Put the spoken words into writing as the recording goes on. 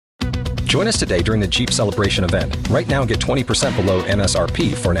Join us today during the Jeep Celebration event. Right now, get 20% below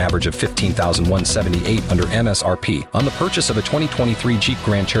MSRP for an average of $15,178 under MSRP on the purchase of a 2023 Jeep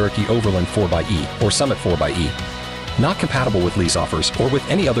Grand Cherokee Overland 4xE or Summit 4xE. Not compatible with lease offers or with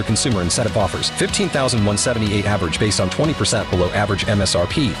any other consumer incentive offers. $15,178 average based on 20% below average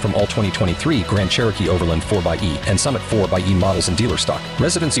MSRP from all 2023 Grand Cherokee Overland 4xE and Summit 4xE models in dealer stock.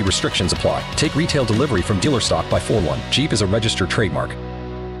 Residency restrictions apply. Take retail delivery from dealer stock by 4/1. Jeep is a registered trademark.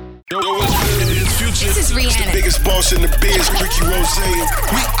 This is Rihanna. The biggest boss in the biz, Ricky Rose.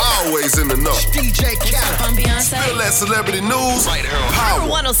 We always in the know. DJ Khaled. I'm Beyonce. Feel that celebrity news right here on Power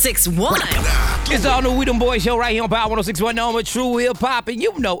 106.1. It's all new We Them Boys show right here on Power 106.1 on with True Hip Hop. And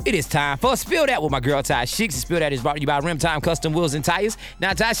you know it is time for Spill That with my girl Ty Sheeks. Spill That is brought to you by Rim Time Custom Wheels and Tires.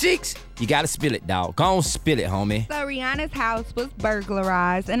 Now, Ty Sheeks, you gotta spill it, dog. Go on, spill it, homie. So Rihanna's house was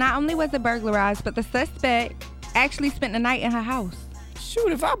burglarized. And not only was it burglarized, but the suspect actually spent the night in her house.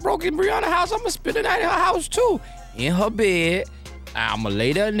 Shoot, if I broke in Rihanna's house, I'm gonna spend the night in her house too. In her bed. I'm gonna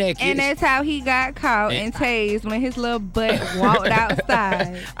lay there naked. And that's how he got caught and tased when his little butt walked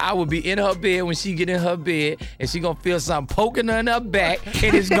outside. I would be in her bed when she get in her bed, and she gonna feel something poking her in her back,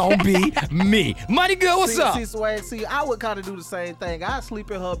 and it's gonna be me. Money Good, what's up? See, I would kind of do the same thing. I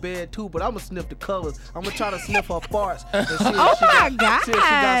sleep in her bed too, but I'm gonna sniff the covers. I'm gonna try to sniff her farts. And see Oh my God! See if she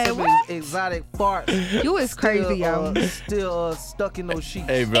got some exotic farts. You is crazy, yo. Still stuck in those sheets.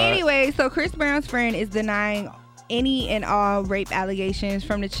 Hey, bro. Anyway, so Chris Brown's friend is denying any and all rape allegations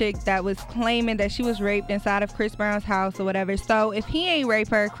from the chick that was claiming that she was raped inside of Chris Brown's house or whatever. So if he ain't rape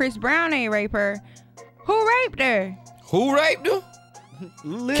her, Chris Brown ain't rape her, who raped her? Who raped her?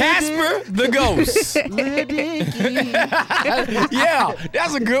 Casper the Ghost. Lil Dicky. Yeah,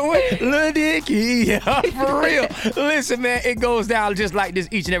 that's a good one. Lil Dicky. Yeah, for real. Listen, man, it goes down just like this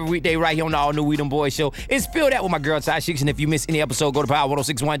each and every weekday right here on the all new We Them Boys show. It's Spill That with my girl Ty Sheeks. And if you miss any episode, go to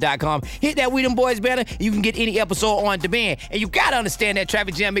power1061.com. Hit that We Them Boys banner. You can get any episode on demand. And you gotta understand that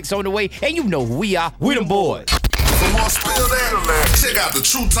traffic jam mix on the way. And you know who we are. We Them Boys. For more Spill That, check out the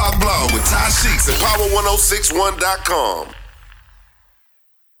True Talk blog with Ty Sheeks at power1061.com.